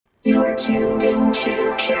You're tuned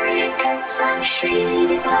into Pure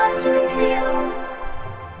Consumption Pod Radio.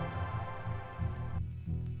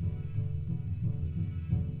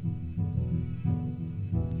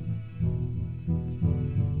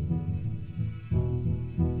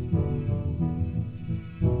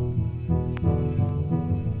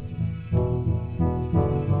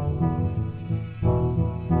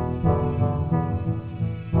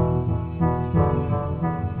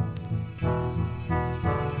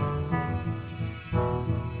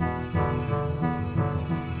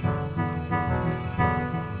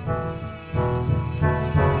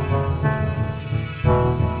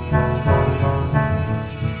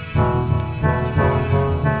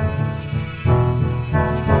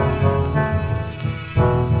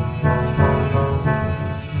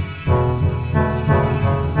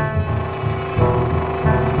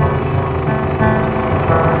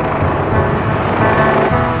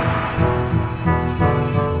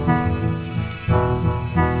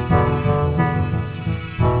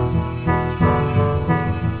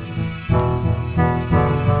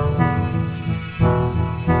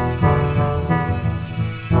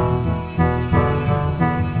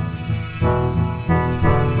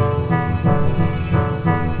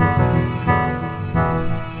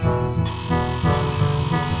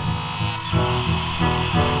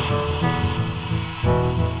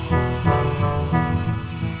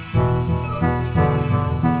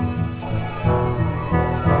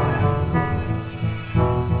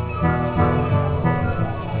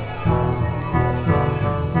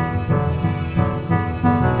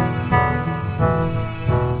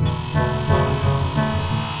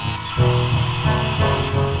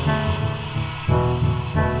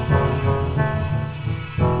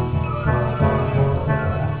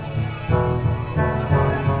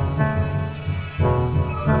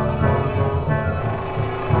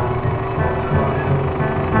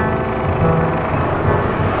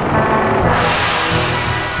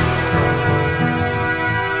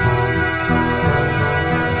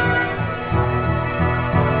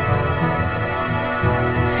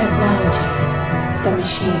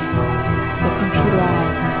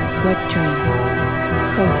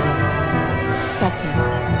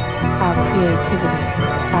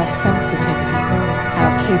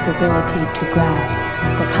 Ability to grasp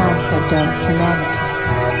the concept of humanity,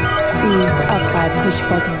 seized up by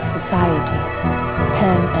push-button society,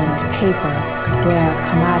 pen and paper, rare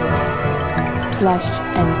commodity, flesh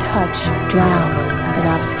and touch drown in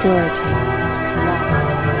obscurity, lost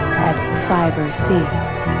at cyber sea.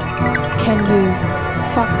 Can you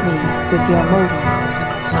fuck me with your modem?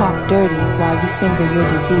 Talk dirty while you finger your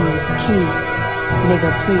diseased keys,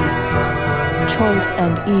 nigga please. Choice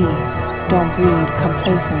and ease don't breed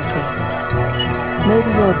complacency. Maybe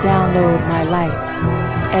you'll download my life,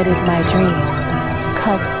 edit my dreams,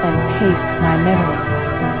 cut and paste my memories,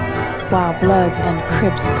 while Bloods and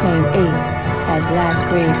Crips claim 8 as last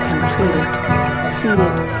grade completed,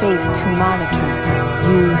 seated face to monitor,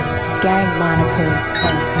 use gang monikers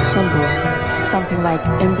and symbols, something like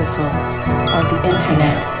imbeciles on the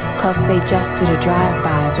internet, cause they just did a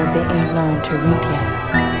drive-by but they ain't learned to read yet.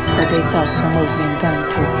 But they self-promoting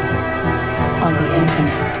gun tote on the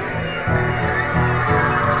internet.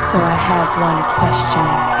 So I have one question.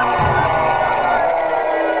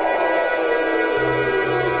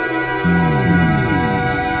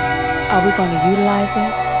 Are we going to utilize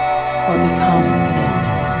it or become it?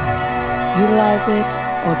 Utilize it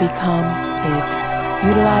or become it?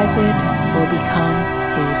 Utilize it or become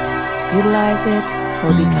it? Utilize it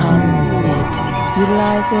or become it?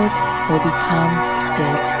 Utilize it or become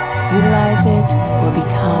it? Utilize it or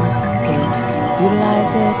become it.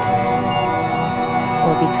 Utilize it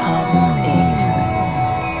or become it.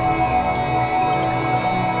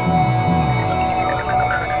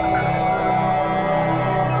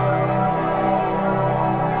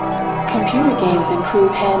 Computer games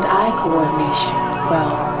improve hand-eye coordination.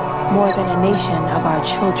 Well, more than a nation of our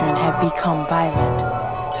children have become violent.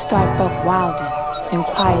 Start buck wilding in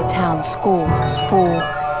quiet town schools full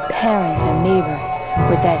parents and neighbors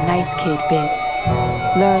with that nice kid bit.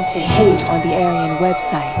 Learn to hate on the Aryan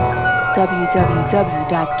website,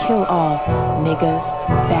 www.killallniggas,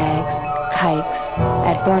 fags,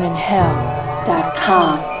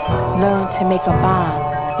 kikes@burninghell.com. Learn to make a bomb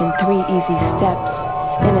in 3 easy steps.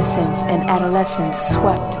 Innocence and adolescence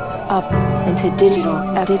swept up into digital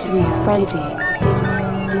F3 frenzy.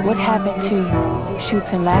 What happened to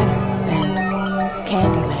Chutes and Ladders and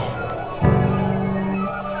Candyland?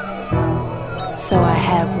 So I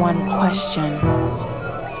have one question.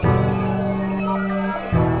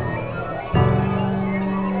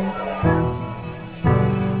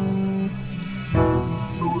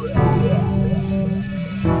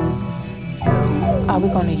 Are we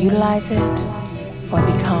going to utilize it or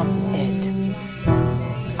become it?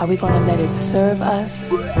 Are we going to let it serve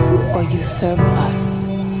us or usurp us?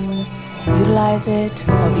 Utilize it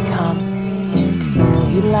or become it.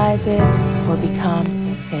 Utilize it or become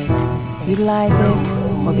it. Utilize it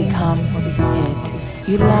or become it.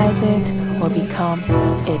 Utilize it or become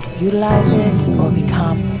it. Utilize it or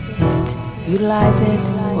become it. Utilize it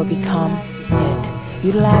or become it.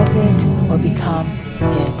 Utilize it or become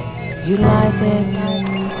it. Utilize it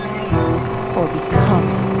or become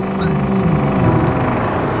it.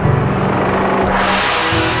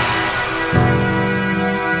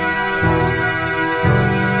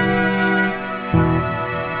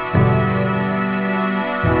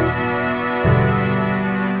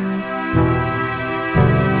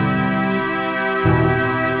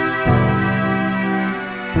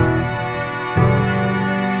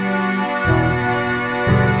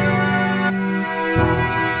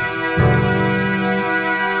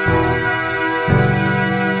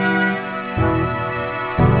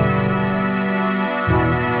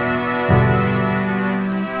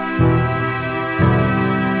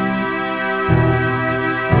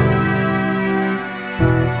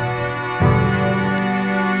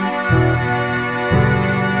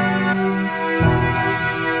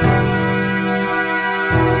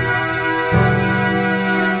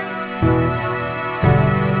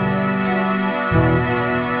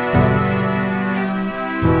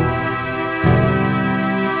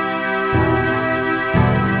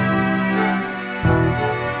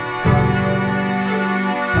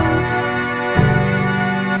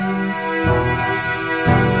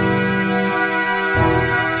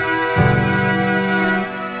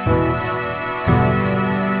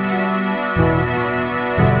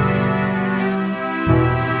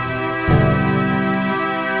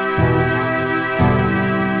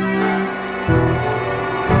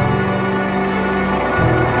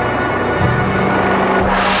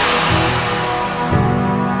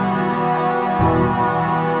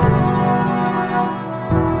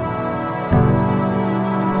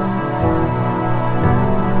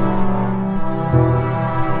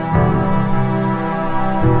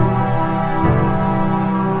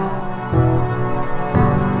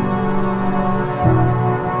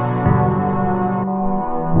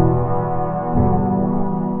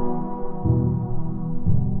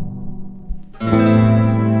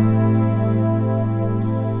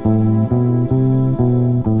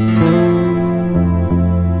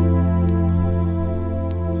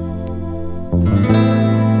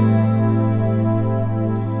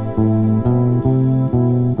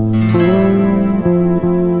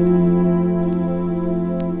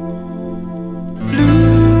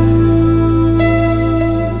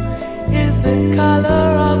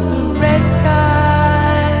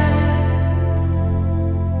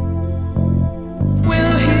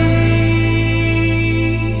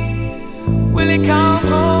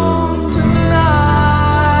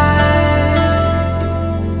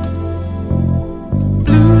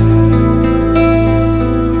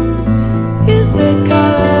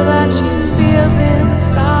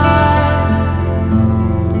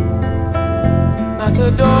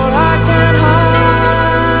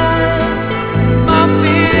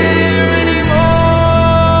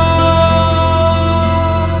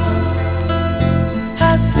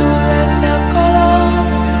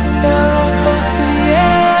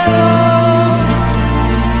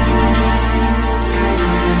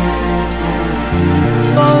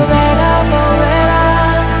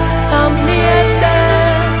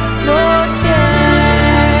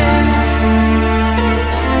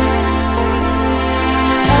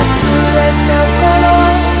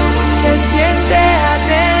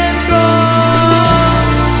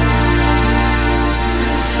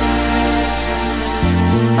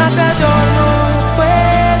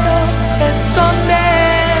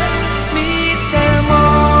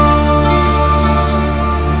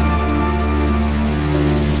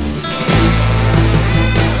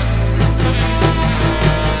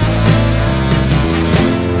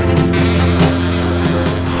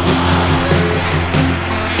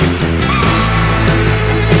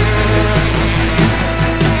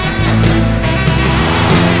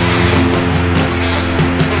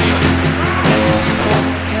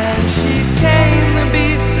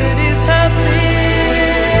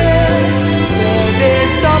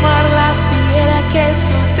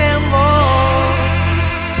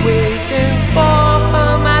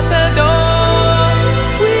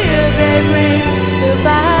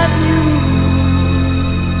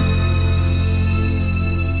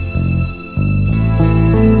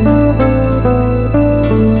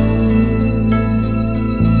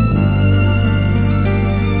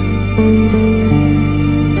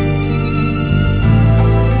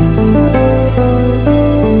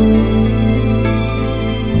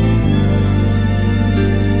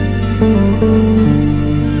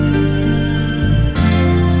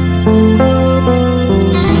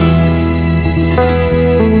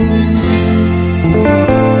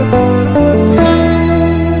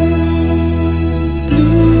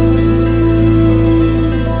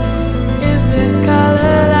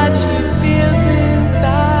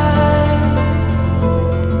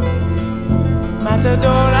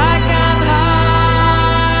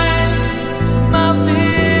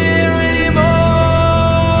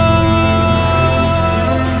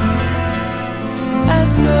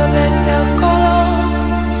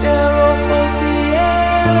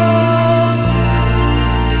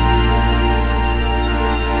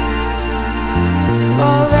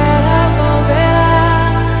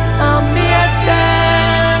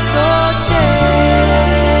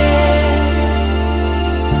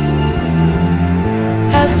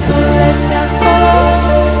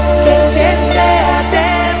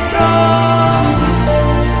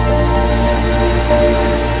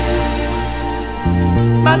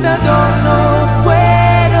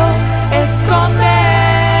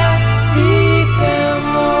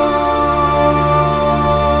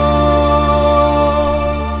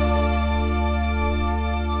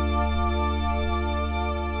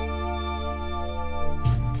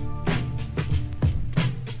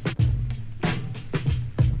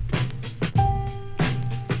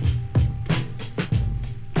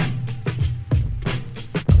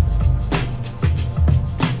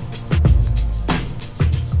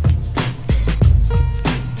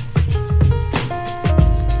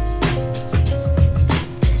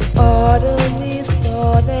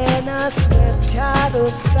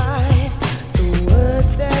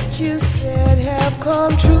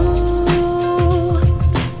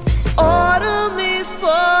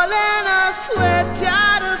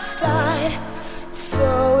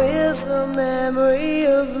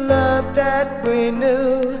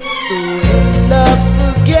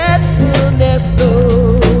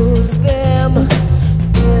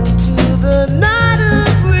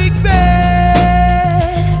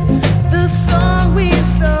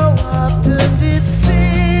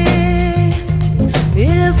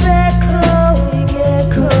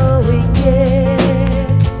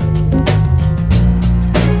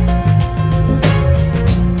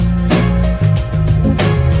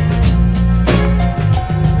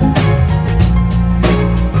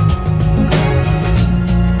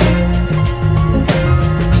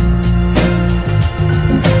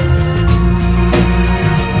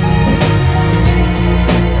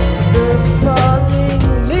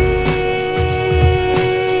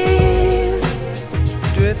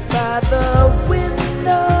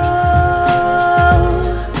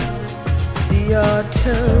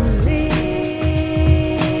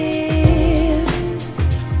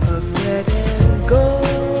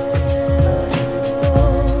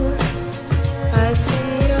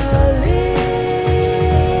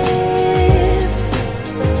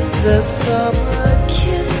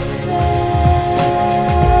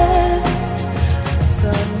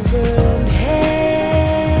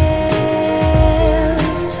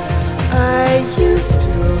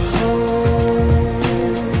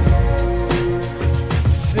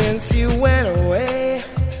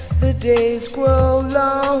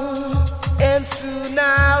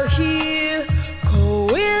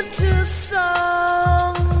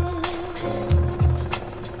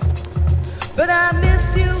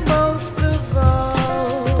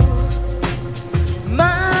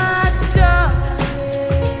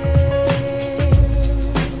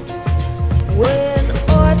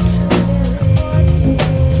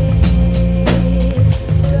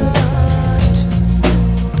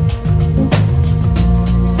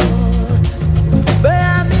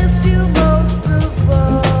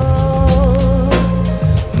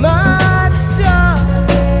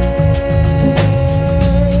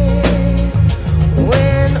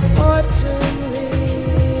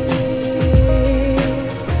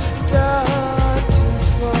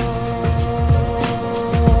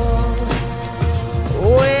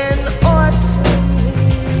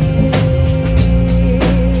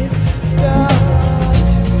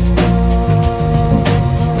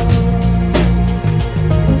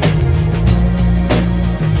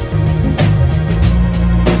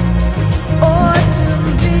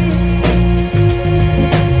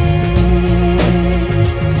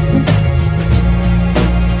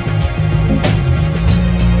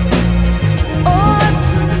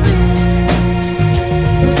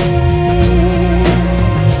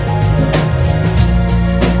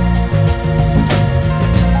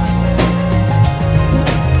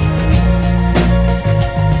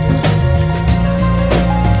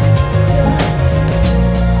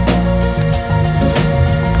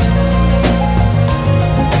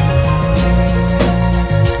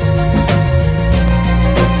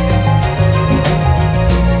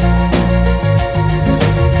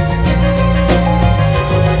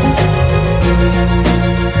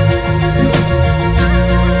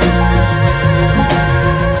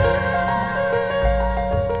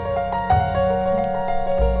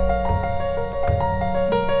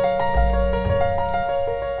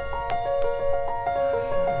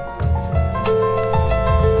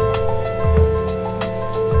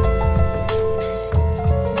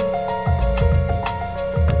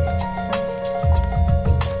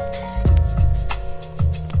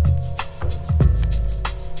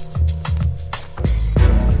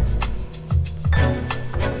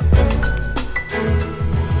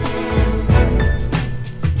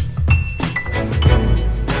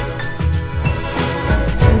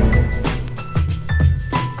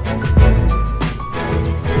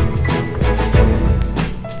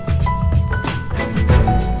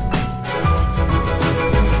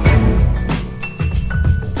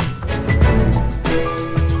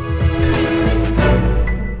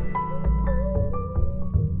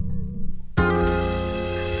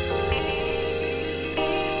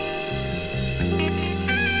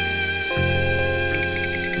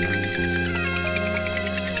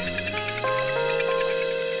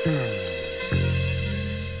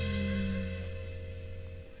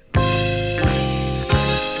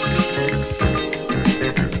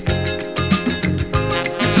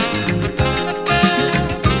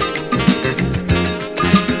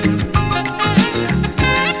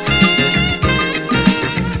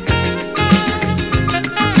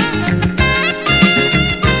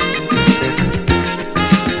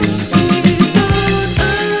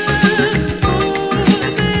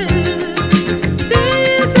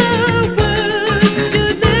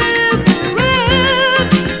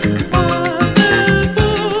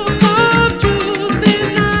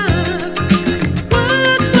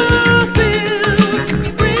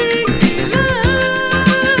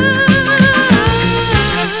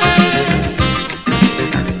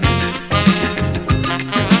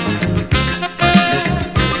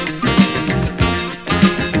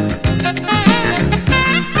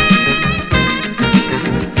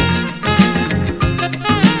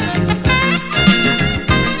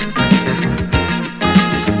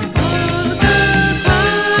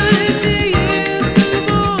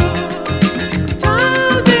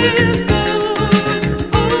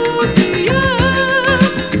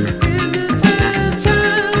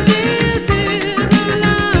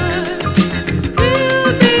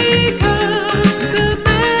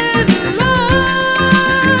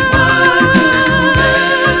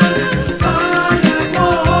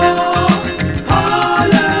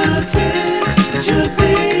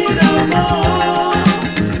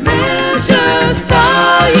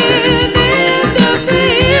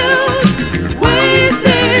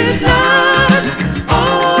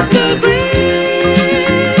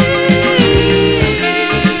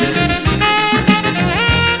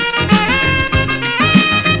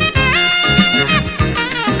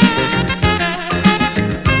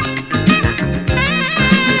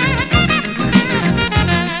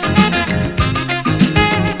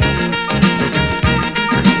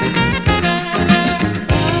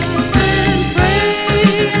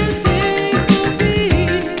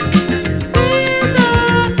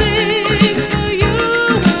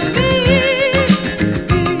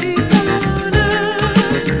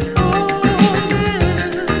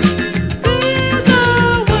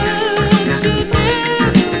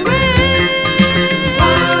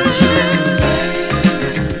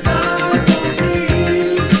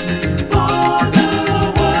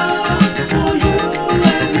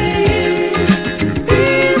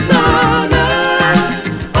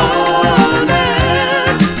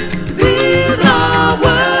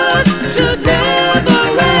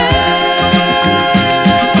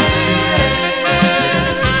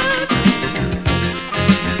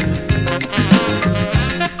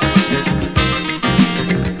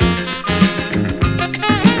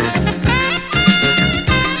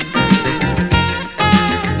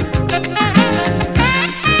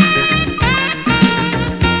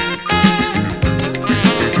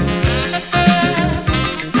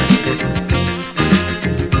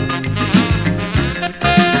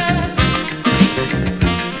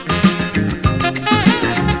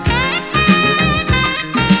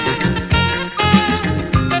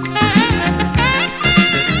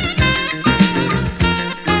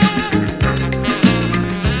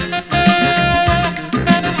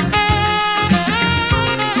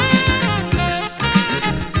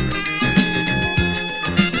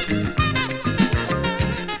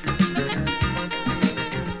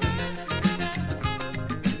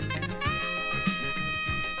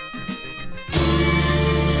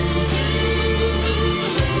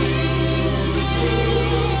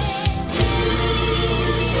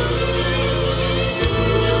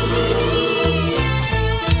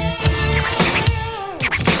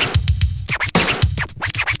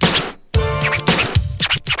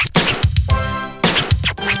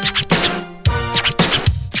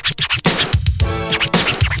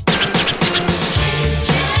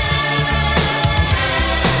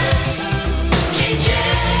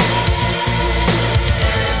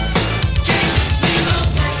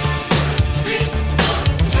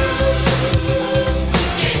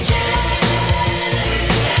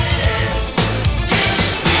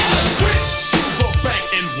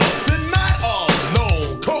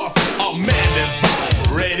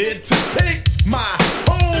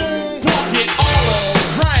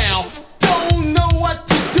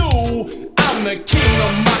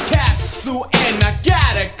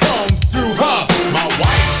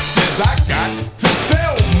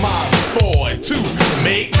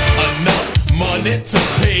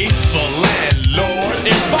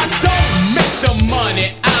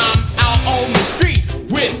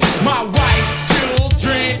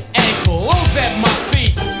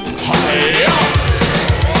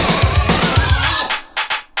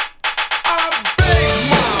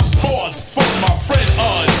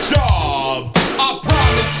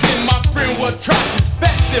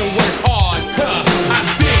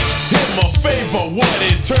 what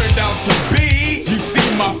it turned out to be. You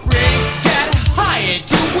see, my friend got hired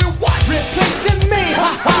to with what? Replacing me.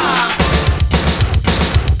 Ha ha.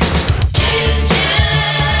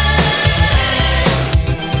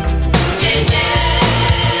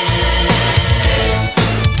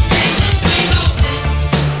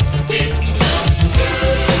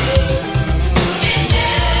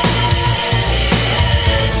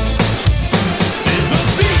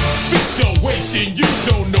 You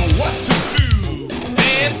don't know what to do.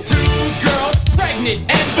 There's 2 girls pregnant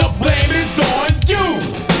and the blame is on you.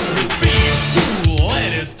 Receive 2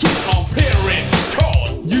 letters to a parent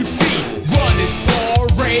called. You see, one is for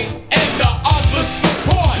rape and the other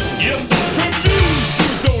support. You're so confused, you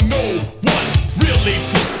don't know what really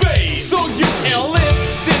to say. So you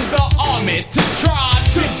enlist in the army to try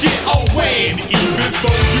to get away. And even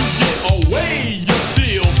though you get away, you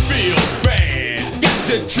still feel bad. Got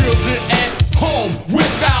your children at home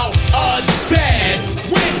without a dad.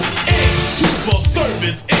 Went into the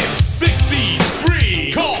service in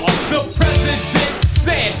 63. Cause the president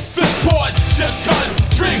said support your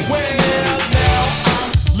country. Well, now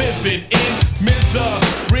I'm living in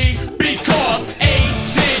misery because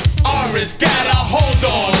Agent Orange got a hold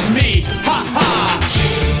on me. Ha ha.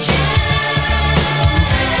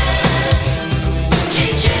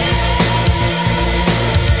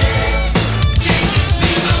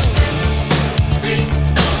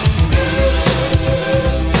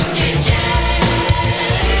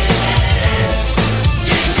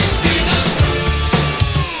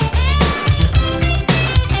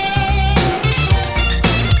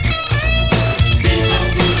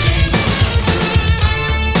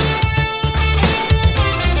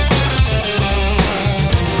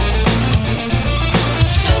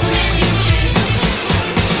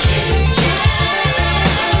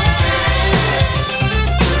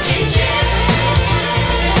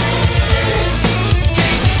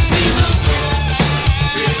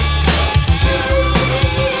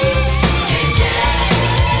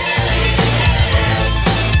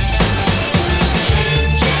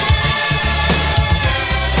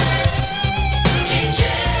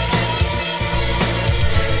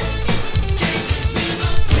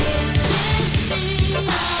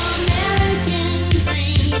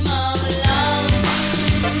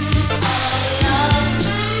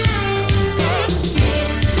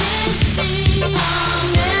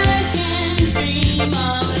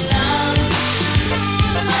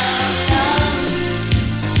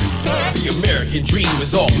 Dream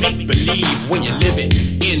is all make-believe when you're living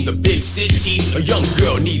in the big city. A young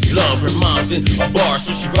girl needs love, her mom's in a bar,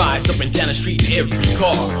 so she rides up and down the street in every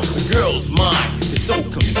car. The girl's mind is so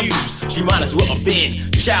confused, she might as well have been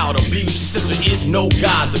child abuse. She says there is no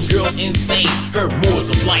God, the girl's insane. Her morals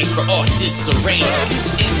of life are all disarranged.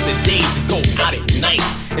 She's in the day to go out at night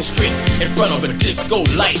and straight in front of a disco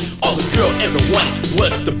light. All the girl ever wanted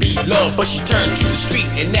was to be loved, but she turned to the street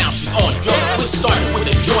and now she's on drugs. What started with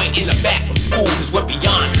a joint in the back of school is what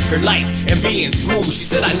beyond her life and being smooth. She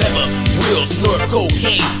said I never will snort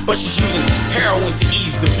cocaine, but she's using heroin to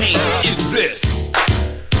ease the pain. Is this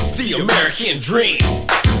the American dream?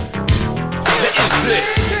 Is this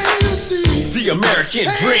the American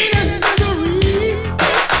dream?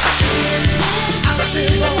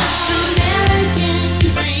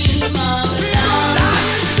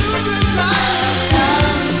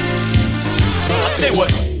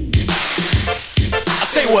 I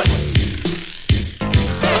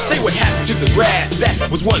say what happened to the grass that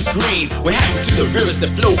was once green? What happened to the rivers that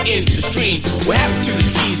flow into streams? What happened to the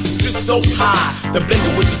trees that stood so high, that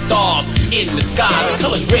blended with the stars in the sky? The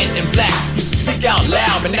colors red and black used to speak out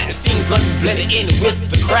loud, but now it seems like we blended in with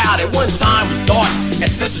the crowd. At one time we thought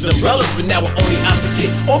as sisters and brothers, but now we're only out to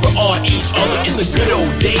get over on each other. In the good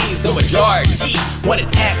old days, the majority wanted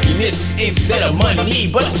happiness instead of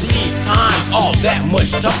money, but these times all that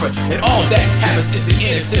much tougher, and all that happens is the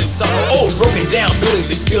innocent suffer. Old broken down buildings,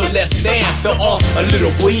 they still let stand. Fell on a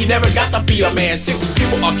little boy, he never got to be a man. 6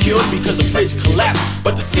 people are killed because the bridge collapsed,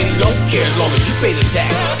 but the city don't care as long as you pay the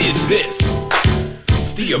tax. Is this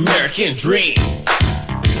the American dream?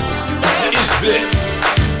 Is this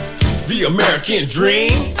the American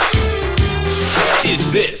dream?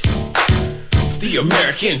 Is this the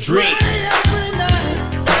American dream?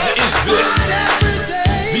 Is this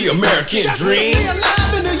the American dream?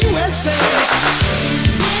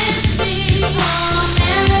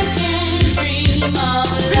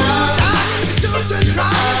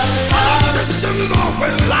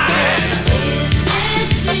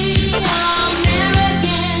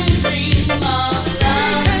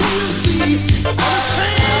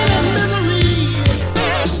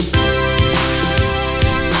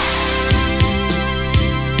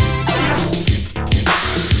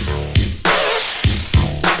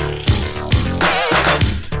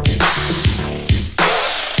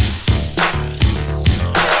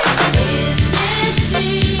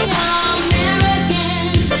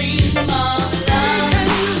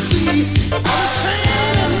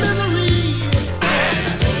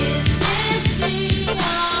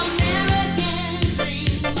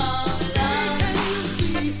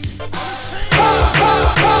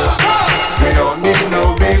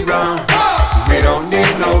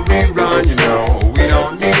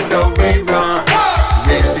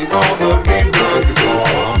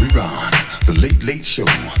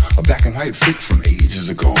 flick from ages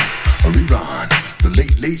ago. A rerun, the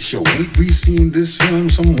Late Late Show. Ain't we seen this film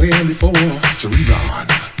somewhere before? It's a rerun,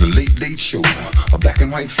 the Late Late Show. A black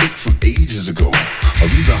and white flick from ages ago. A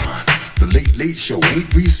rerun, the Late Late Show.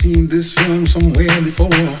 Ain't we seen this film somewhere before?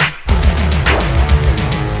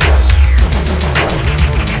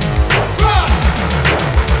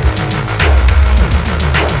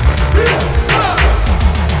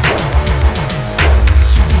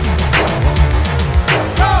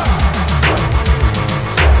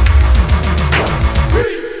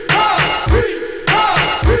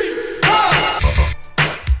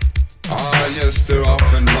 They're off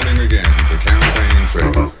and running again, the campaign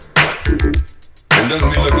trail. And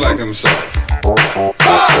doesn't he look like himself?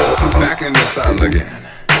 Back in the saddle again.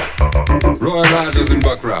 Roy Rogers and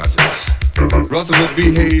Buck Rogers, Rutherford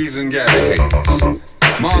B. Hayes and Gabby Hayes,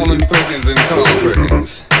 Marlon Perkins and Carl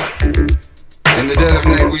Perkins. In the dead of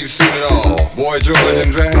night we've seen it all. Boy George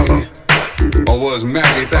in drag, or was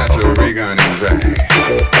Maggie Thatcher Regan in drag?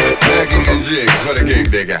 Maggie and Jiggs, what a gig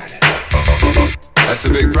they got. That's a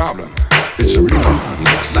big problem. It's a rerun,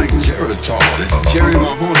 looks like Geritol. It's Jerry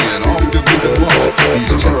Mahoney and off the beaten wall.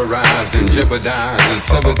 He's terrorized and jeopardized and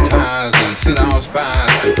severed ties and sent out spies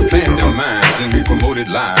to plant their minds and be promoted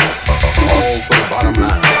lies, all for the bottom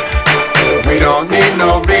line. We don't need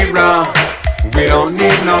no rerun. We don't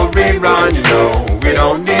need no rerun, you know. We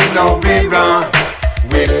don't need no rerun.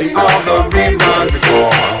 We've seen all the reruns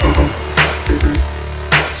before.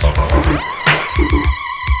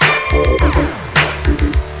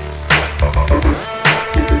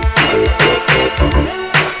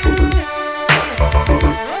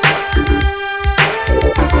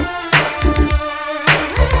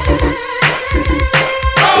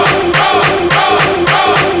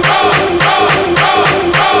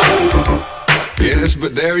 Yes,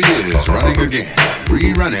 but there he is, running again,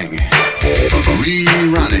 rerunning,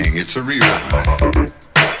 it's a rerun.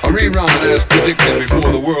 A rerun as predicted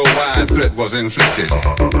before the worldwide threat was inflicted.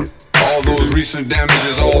 All those recent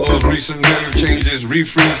damages, all those recent nerve changes,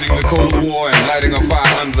 refreezing the Cold War and lighting a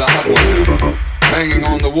fire under the hot one. Banging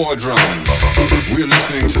on the war drums, we're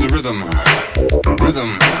listening to the rhythm,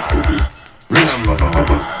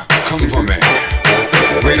 come for me.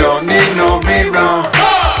 We don't need no rerun.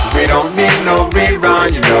 We don't need no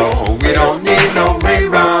rerun, you know. We don't need no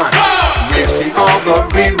rerun. We've seen all the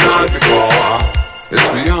reruns before. It's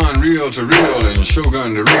beyond real to real and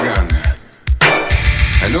Shogun to Reagan.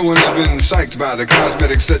 And no one has been psyched by the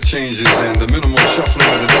cosmetic set changes and the minimal shuffling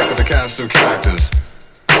of the deck of the cast of characters.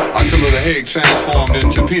 Attila the Hague transformed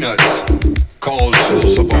into Peanuts, called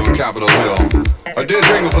Schultz up on Capitol Hill. A dead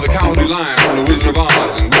ringer for the Cowardly Lion from the Wizard of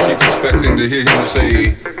Oz, and we keep expecting to hear him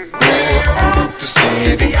say, we're off to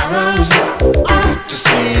see the arrows, off to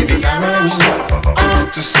see the arrows,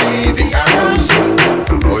 off to see the arrows.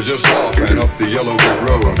 Or just off and up the yellow brick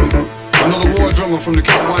road. Another war drummer from the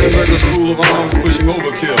Count Weinberger School of Arms pushing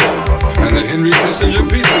overkill, and the Henry Kissinger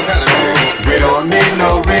Peace Academy. We don't need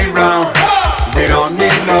no rerun. We don't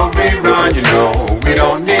need no rerun, you know. We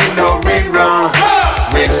don't need no rerun.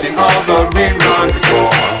 We've seen all the reruns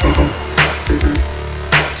before.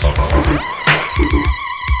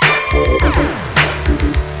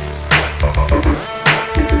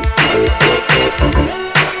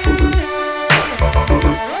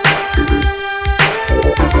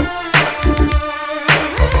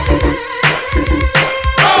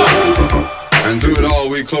 And through it all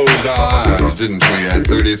we closed our eyes, didn't we, at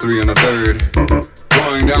 33 1/3?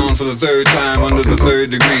 Going down for the third time under the third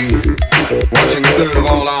degree. Watching a third of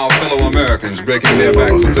all our fellow Americans breaking their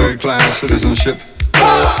back for third-class citizenship.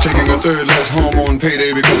 Taking a third less home on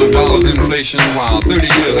payday because of dollars inflation, while 30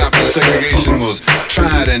 years after segregation was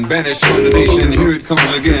tried and banished from the nation. Here it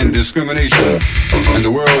comes again, discrimination. And the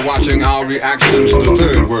world watching our reaction to the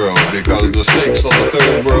third world, because the stakes of the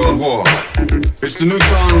third world war. It's the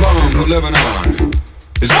neutron bomb for Lebanon.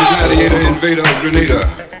 It's the gladiator invader of Grenada.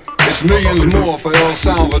 It's millions more for El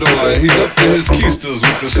Salvador, and he's up to his keisters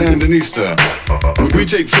with the Sandinista. Would we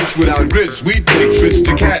take Fritz without grits? We'd take Fritz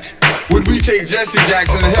the cat. Would we take Jesse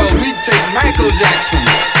Jackson? Hell, we'd take Michael Jackson.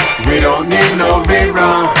 We don't need no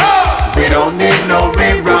rerun. We don't need no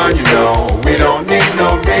rerun, you know. We don't need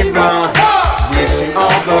no rerun. We've seen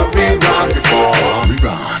all the reruns before.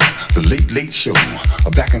 Rerun, the Late Late Show. A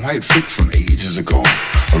black and white flick from ages ago.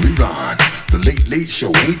 A rerun, the Late Late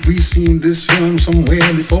Show. Ain't we seen this film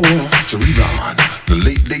somewhere before? It's a rerun, the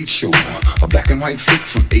Late Late Show. A black and white flick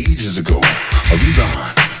from ages ago. A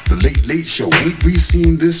rerun, the Late Late Show. Ain't we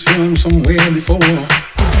seen this film somewhere before?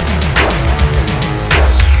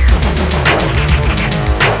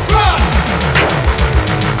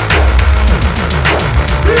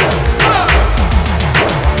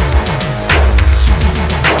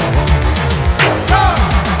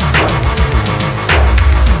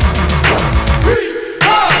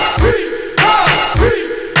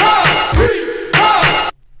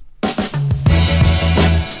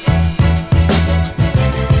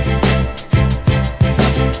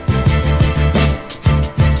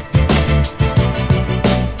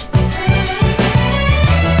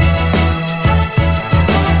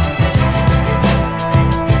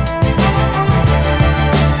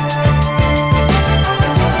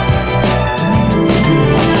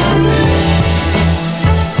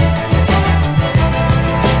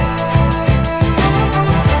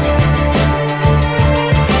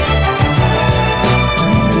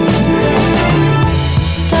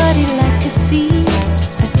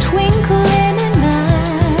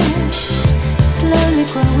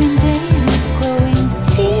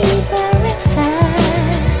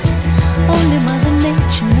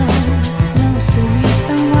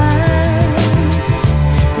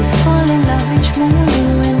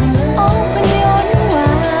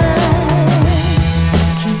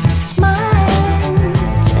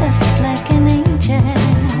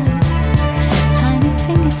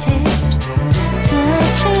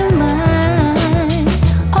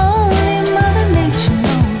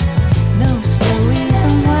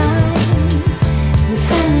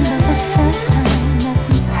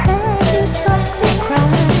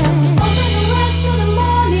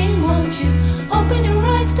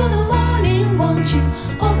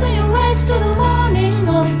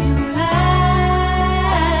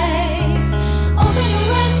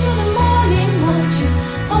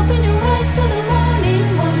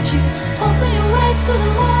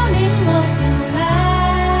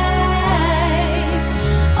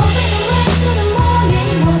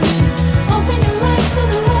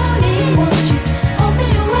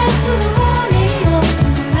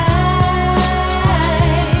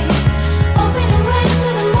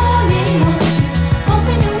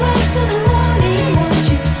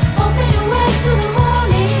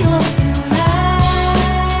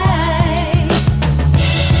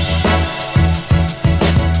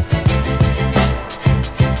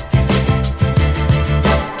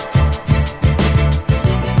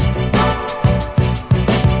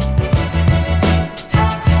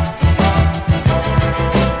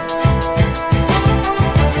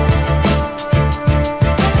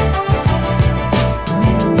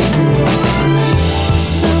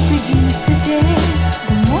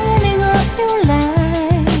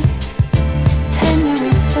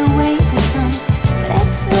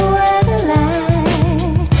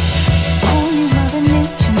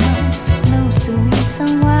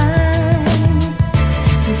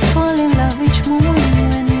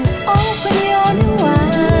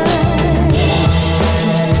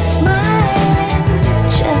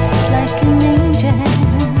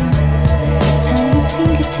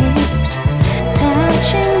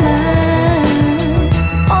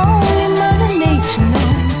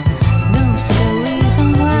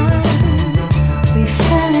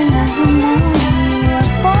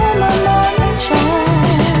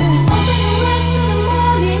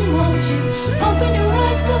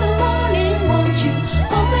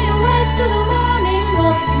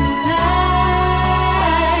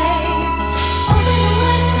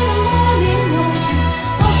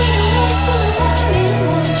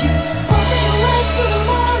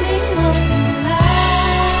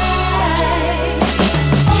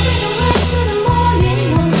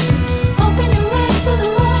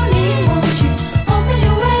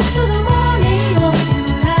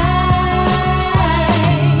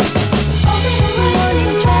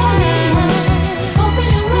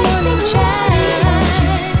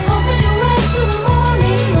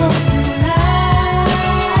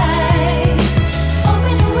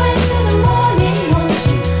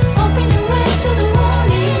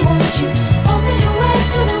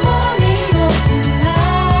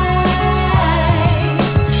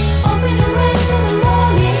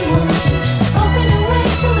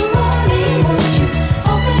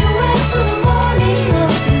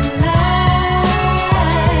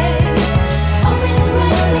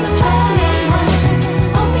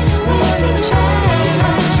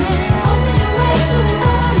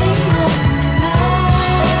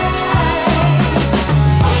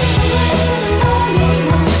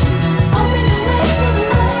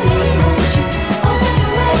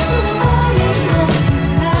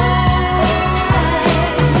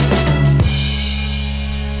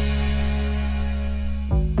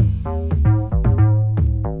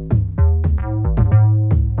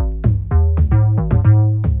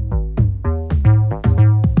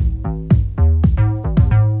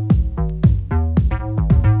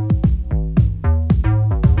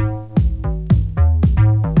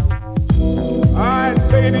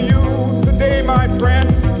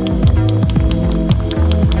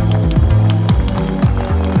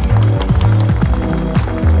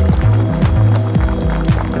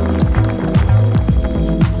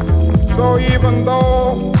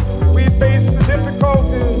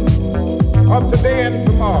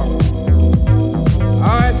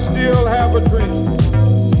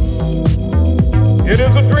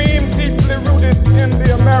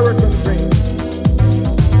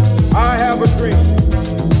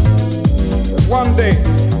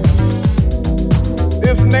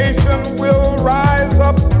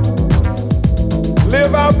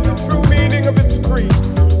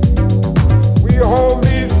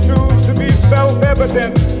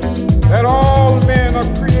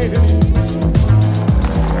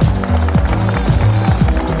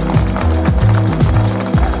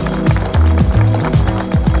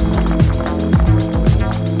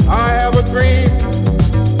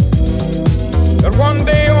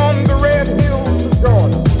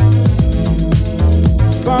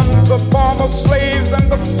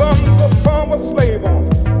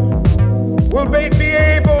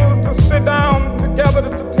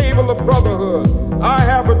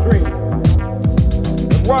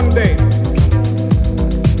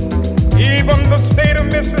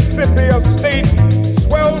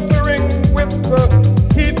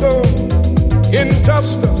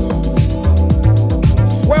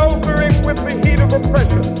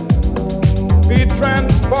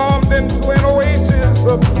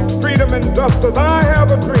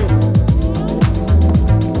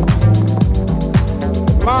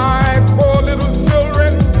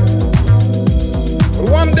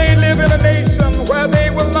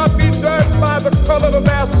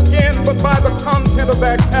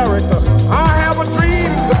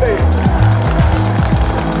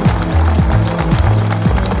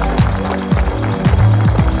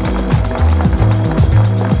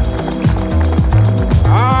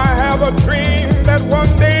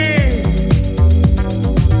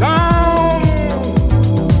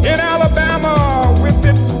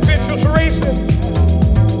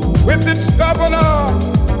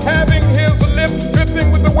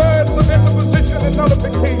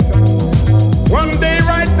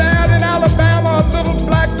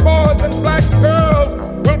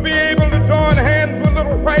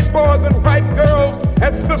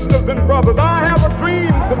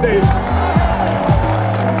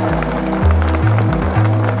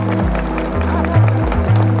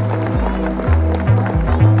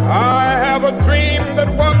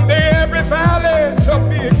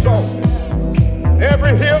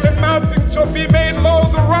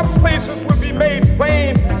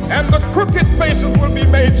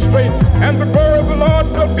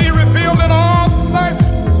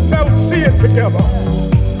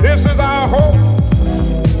 This is our hope.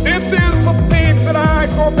 This is the faith that I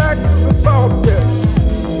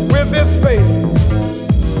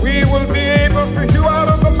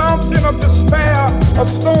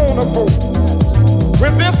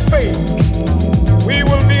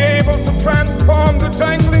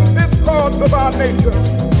hearts of our nation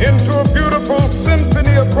into a beautiful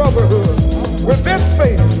symphony of brotherhood. With this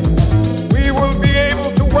faith, we will be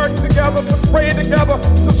able to work together, to pray together,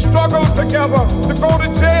 to struggle together, to go to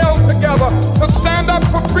jail together, to stand up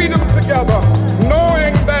for freedom together,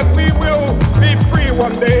 knowing that we will be free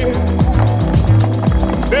one day.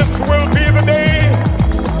 This will be the day.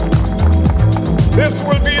 This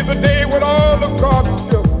will be the day when all of God's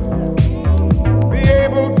children be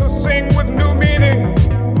able to sing with new meaning,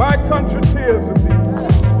 my country, tears of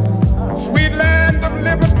thee. Sweet land of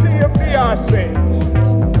liberty of thee I sing.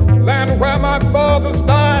 Land where my fathers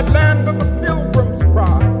died, land of the pilgrim's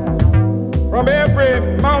pride. From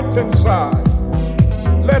every mountainside,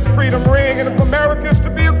 let freedom ring. And if America is to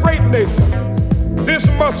be a great nation, this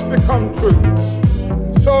must become true.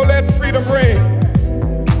 So let freedom ring.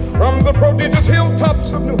 From the prodigious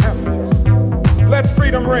hilltops of New Hampshire, let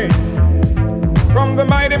freedom ring. From the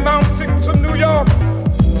mighty mountains of New York,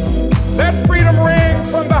 let freedom ring.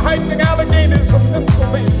 From the hiking Alleghenies of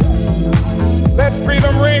Pennsylvania, let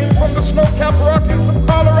freedom ring. From the snow-capped Rockies of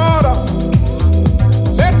Colorado,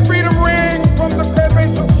 let freedom ring. From the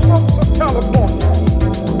glacial slopes of California.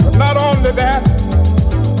 But not only that,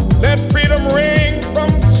 let freedom ring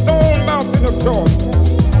from Stone Mountain of Georgia.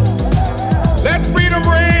 Let freedom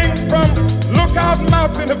ring from Lookout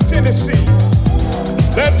Mountain of Tennessee.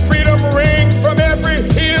 Let freedom ring from every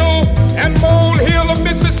hill and molehill of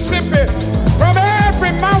Mississippi, from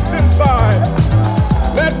every mountainside.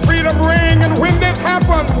 Let freedom ring, and when this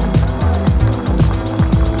happens,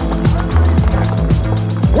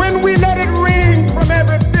 when we let it ring from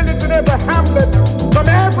every village and every hamlet, from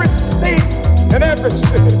every state and every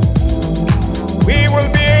city, we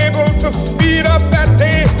will be able to speed up that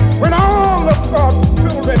day when all of God's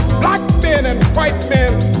children, black men and white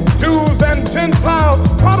men, Jews and Gentiles,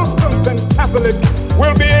 Protestants and Catholics,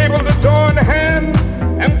 will be able to join hands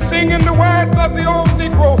and sing in the words of the old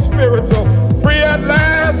Negro spiritual.